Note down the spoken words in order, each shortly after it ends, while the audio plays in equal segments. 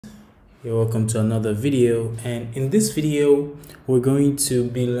You're welcome to another video, and in this video we're going to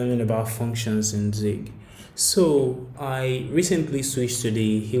be learning about functions in Zig. So I recently switched to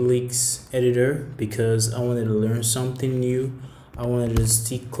the Helix editor because I wanted to learn something new. I wanted to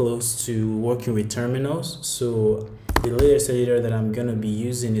stick close to working with terminals, so the latest editor that I'm going to be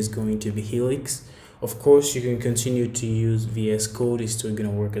using is going to be Helix. Of course, you can continue to use VS Code, it's still going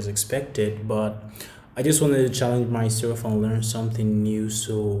to work as expected, but I just wanted to challenge myself and learn something new,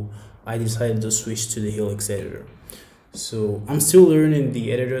 so I decided to switch to the Helix editor. So I'm still learning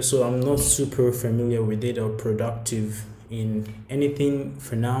the editor, so I'm not super familiar with it or productive in anything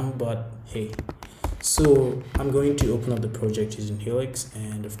for now, but hey. So I'm going to open up the project using Helix,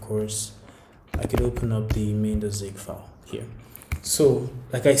 and of course I could open up the main.zig file here. So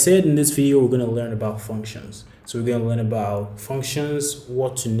like I said, in this video we're going to learn about functions. So we're going to learn about functions,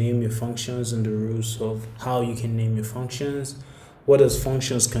 what to name your functions, and the rules of how you can name your functions. What does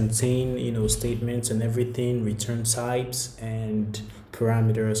functions contain, statements and everything, return types and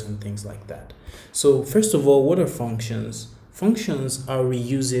parameters and things like that. So first of all, what are functions? Functions are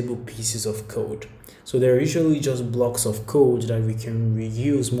reusable pieces of code. So they're usually just blocks of code that we can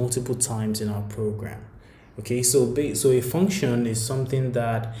reuse multiple times in our program. Okay, so a function is something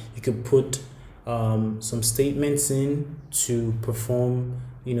that you could put some statements in to perform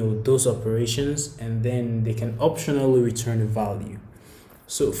those operations, and then they can optionally return a value.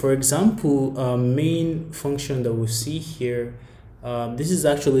 So for example, main function that we see here, this is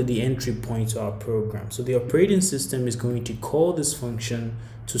actually the entry point to our program. So the operating system is going to call this function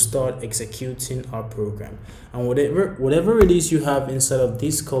to start executing our program, and whatever it is you have inside of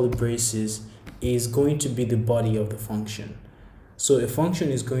these curly braces is going to be the body of the function. So a function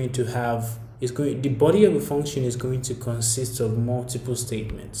is going to have the body of a function is going to consist of multiple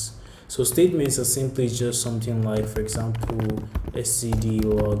statements. So statements are simply just something like, for example, std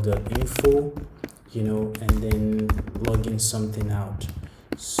log.info, and then logging something out.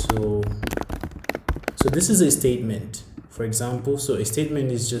 So this is a statement, for example. So a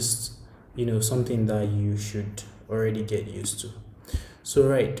statement is just something that you should already get used to. So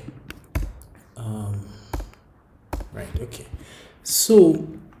right, okay. So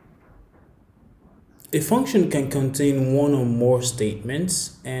a function can contain one or more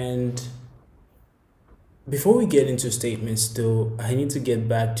statements, and before we get into statements though, I need to get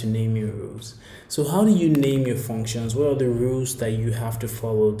back to naming rules. So how do you name your functions? What are the rules that you have to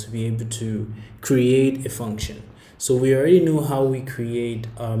follow to be able to create a function? So we already know how we create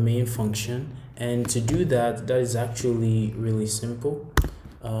our main function, and to do that is actually really simple.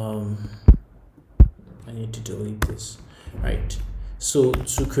 I need to delete this. Right. So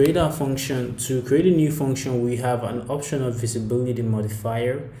to create a new function, we have an optional visibility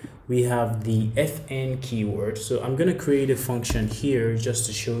modifier. We have the fn keyword. So I'm going to create a function here just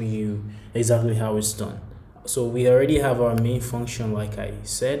to show you exactly how it's done. So we already have our main function, like I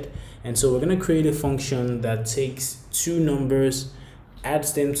said, and so we're going to create a function that takes two numbers,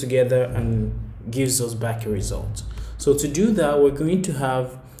 adds them together, and gives us back a result. So to do that, we're going to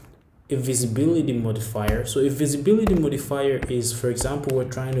have a visibility modifier. So a visibility modifier is, for example, we're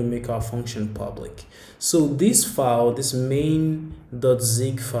trying to make our function public. So this file, this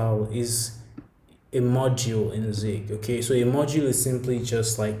main.zig file, is a module in Zig. Okay, so a module is simply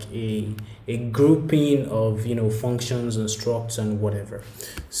just like a grouping of functions and structs and whatever.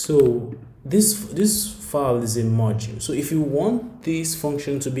 So this file is a module. So if you want this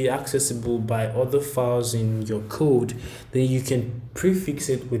function to be accessible by other files in your code, then you can prefix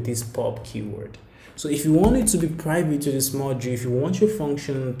it with this pub keyword. So if you want it to be private to this module, if you want your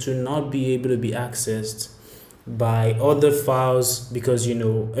function to not be able to be accessed by other files, because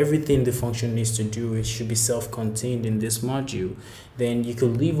everything the function needs to do, it should be self-contained in this module, then you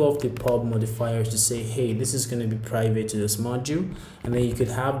could leave off the pub modifier to say, hey, this is going to be private to this module, and then you could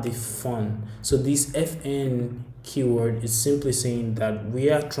have the fun. So this fn keyword is simply saying that we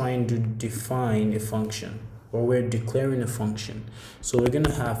are trying to define a function, or we're declaring a function. So we're going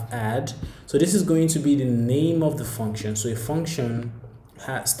to have add. So this is going to be the name of the function. So a function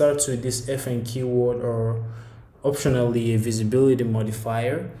starts with this fn keyword, or optionally a visibility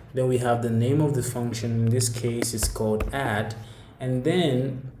modifier. Then we have the name of the function. In this case, it's called add, and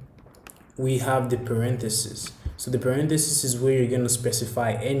then we have the parentheses. So the parentheses is where you're going to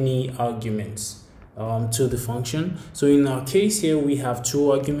specify any arguments to the function. So in our case here, we have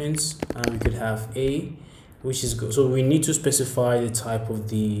two arguments, and we could have a, which is good. So we need to specify the type of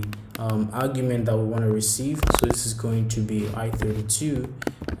the argument that we want to receive. So this is going to be i32,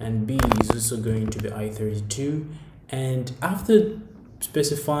 and b is also going to be i32. And after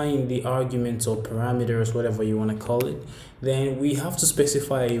specifying the arguments or parameters, whatever you want to call it, then we have to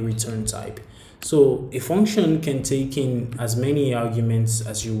specify a return type. So a function can take in as many arguments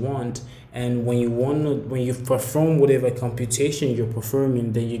as you want, and when you perform whatever computation you're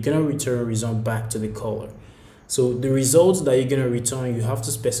performing, then you're gonna return a result back to the caller. So the results that you're gonna return, you have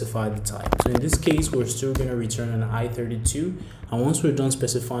to specify the type. So in this case, we're still gonna return an I32, and once we're done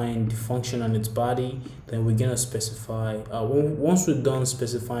specifying the function and its body, then we're gonna specify. Once we're done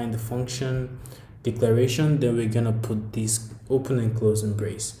specifying the function declaration, then we're gonna put this open and close and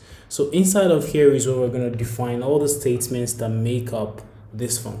brace. So inside of here is where we're gonna define all the statements that make up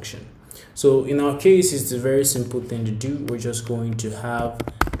this function. So in our case, it's a very simple thing to do. We're just going to have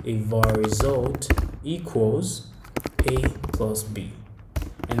a var result equals a plus b,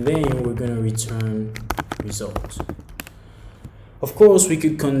 and then we're going to return result. Of course, we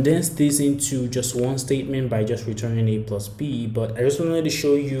could condense this into just one statement by just returning a plus b, but I just wanted to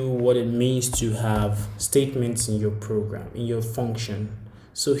show you what it means to have statements in your program, in your function.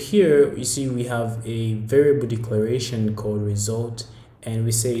 So here you see we have a variable declaration called result, and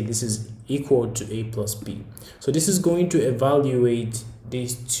we say this is equal to a plus b. So this is going to evaluate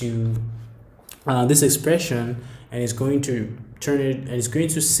these two this expression, and it's going to turn it, and it's going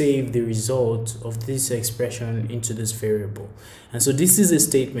to save the result of this expression into this variable. And so this is a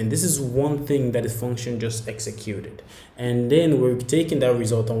statement. This is one thing that the function just executed, and then we're taking that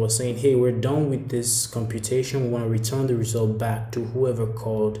result and we're saying, hey, we're done with this computation. We want to return the result back to whoever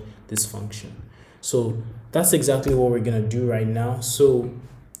called this function. So that's exactly what we're gonna do right now. So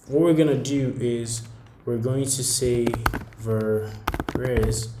what we're gonna do is we're going to say var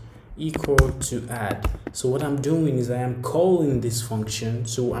res equal to add. So what I'm doing is I am calling this function.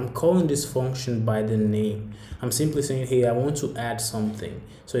 So I'm calling this function by the name. I'm simply saying, hey, I want to add something.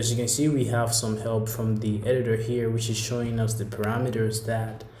 So as you can see, we have some help from the editor here, which is showing us the parameters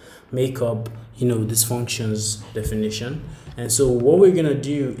that make up, this function's definition. And so what we're gonna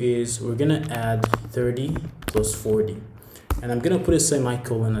do is we're gonna add 30 plus 40, and I'm gonna put a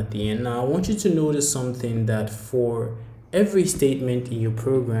semicolon at the end. Now I want you to notice something, that for every statement in your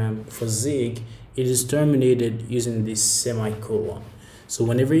program for Zig, it is terminated using this semicolon. So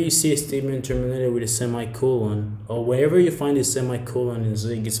whenever you see a statement terminated with a semicolon, or wherever you find a semicolon in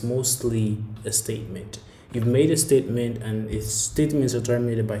Zig, it's mostly a statement. You've made a statement and its statements are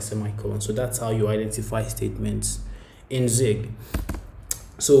terminated by semicolon. So that's how you identify statements in Zig.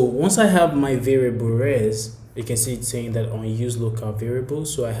 So once I have my variable res, you can see it's saying that on use local variable,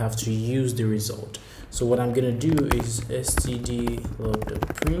 so I have to use the result. So what I'm gonna do is std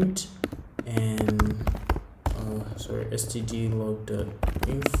log.print and std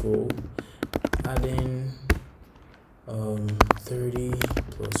log.info, add in 30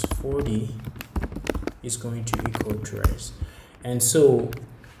 plus 40 is going to equal to res. And so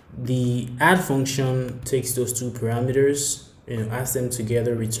the add function takes those two parameters, adds them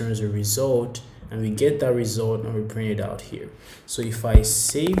together, returns a result, and we get that result and we print it out here. So if I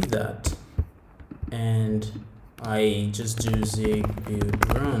save that and I just do zig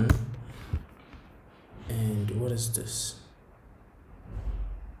build run, and what is this?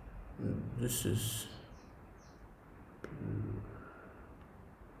 This is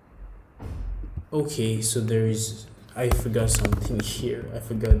okay. So there is, I forgot something here. I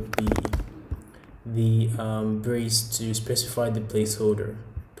forgot the brace to specify the placeholder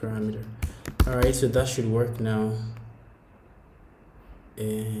parameter. All right, so that should work now.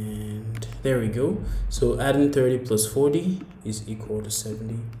 And there we go. So adding 30 plus 40 is equal to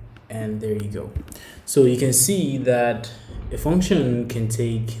 70, and there you go. So you can see that a function can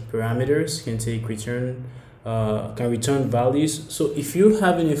take parameters, can take return, can return values. So if you're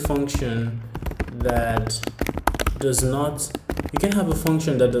having a function that does not, you can have a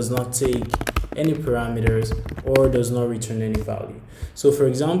function that does not take any parameters or does not return any value. So for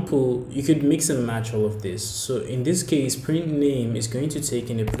example, you could mix and match all of this. So in this case, print name is going to take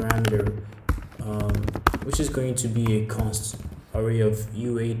in a parameter, which is going to be a const array of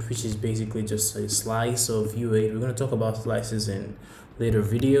U8, which is basically just a slice of U8. We're going to talk about slices in later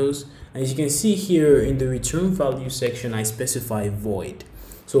videos. And as you can see here in the return value section, I specify void.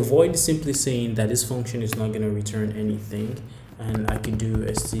 So void is simply saying that this function is not going to return anything. And I can do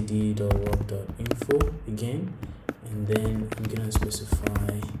std.log.info again, and then I'm gonna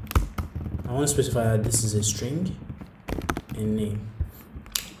specify, I want to specify that this is a string and name.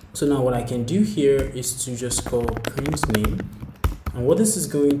 So now what I can do here is to just call print name, and what this is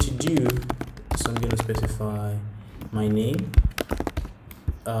going to do, so I'm going to specify my name.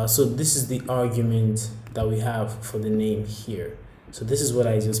 So this is the argument that we have for the name here. So this is what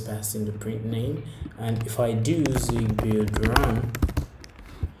I just passed in the print name, and if I do zig build run,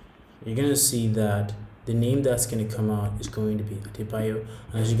 you're gonna see that the name that's going to come out is going to be Adebayo.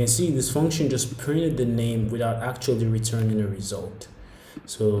 And as you can see, this function just printed the name without actually returning a result.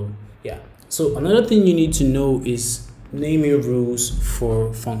 So yeah, so another thing you need to know is naming rules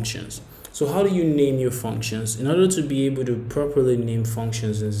for functions. So how do you name your functions? In order to be able to properly name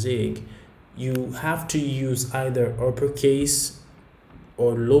functions in Zig, you have to use either uppercase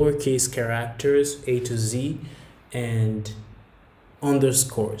or lowercase characters A to Z and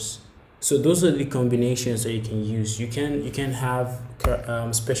underscores. So those are the combinations that you can use. You can have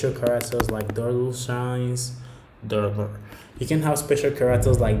special characters like dollar signs, You can have special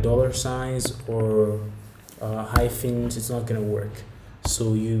characters like dollar signs or hyphens. It's not gonna work.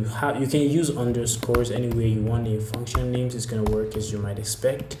 So you can use underscores anywhere you want in your function names. It's gonna work as you might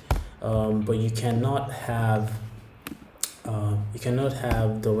expect, but you cannot have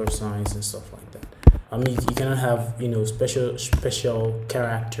dollar signs and stuff like that. I mean, you cannot have special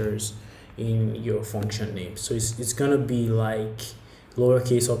characters in your function name. So it's gonna be like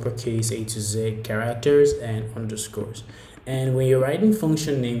lowercase, uppercase, A to Z characters and underscores. And when you're writing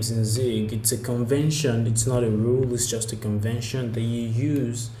function names in Zig, it's a convention. It's not a rule. It's just a convention that you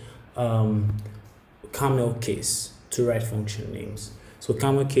use camel case to write function names. So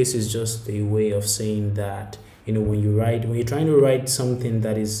camel case is just a way of saying that when you're trying to write something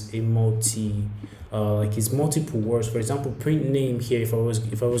that is a like it's multiple words. For example, print name here. If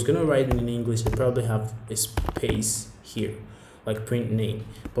I was gonna write it in English, I'd probably have a space here, like print name.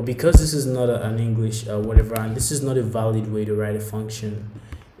 But because this is not an English whatever, and this is not a valid way to write a function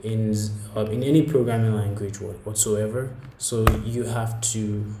in any programming language whatsoever, so you have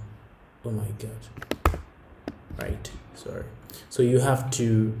to, oh my god, right, sorry. So you have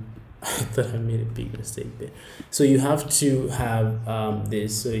to, I thought I made a big mistake there. So you have to have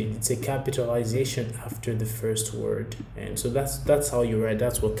this. So it's a capitalization after the first word, and so that's how you write.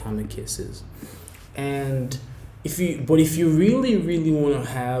 That's what camel case is. And if you really want to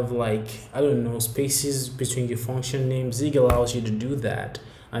have, like, I don't know, spaces between your function names, Zig allows you to do that,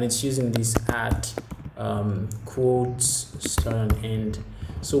 and it's using this at quotes start and end.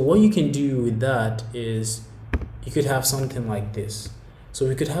 So what you can do with that is you could have something like this. So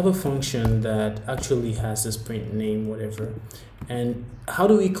we could have a function that actually has this print name, whatever. And how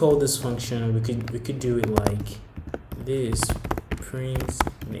do we call this function? We could do it like this, print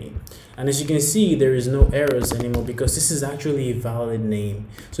name. And as you can see, there is no errors anymore because this is actually a valid name.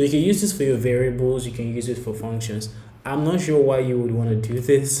 So you can use this for your variables. You can use it for functions. I'm not sure why you would want to do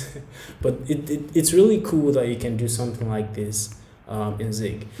this, but it's really cool that you can do something like this in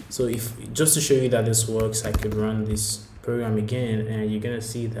Zig. So just to show you that this works, I could run this program again, and you're gonna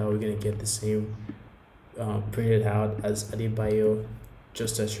see that we're gonna get the same printed out as Adebayo,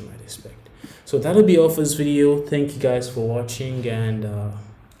 just as you might expect. So that'll be all for this video. Thank you guys for watching, and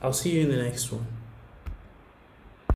I'll see you in the next one.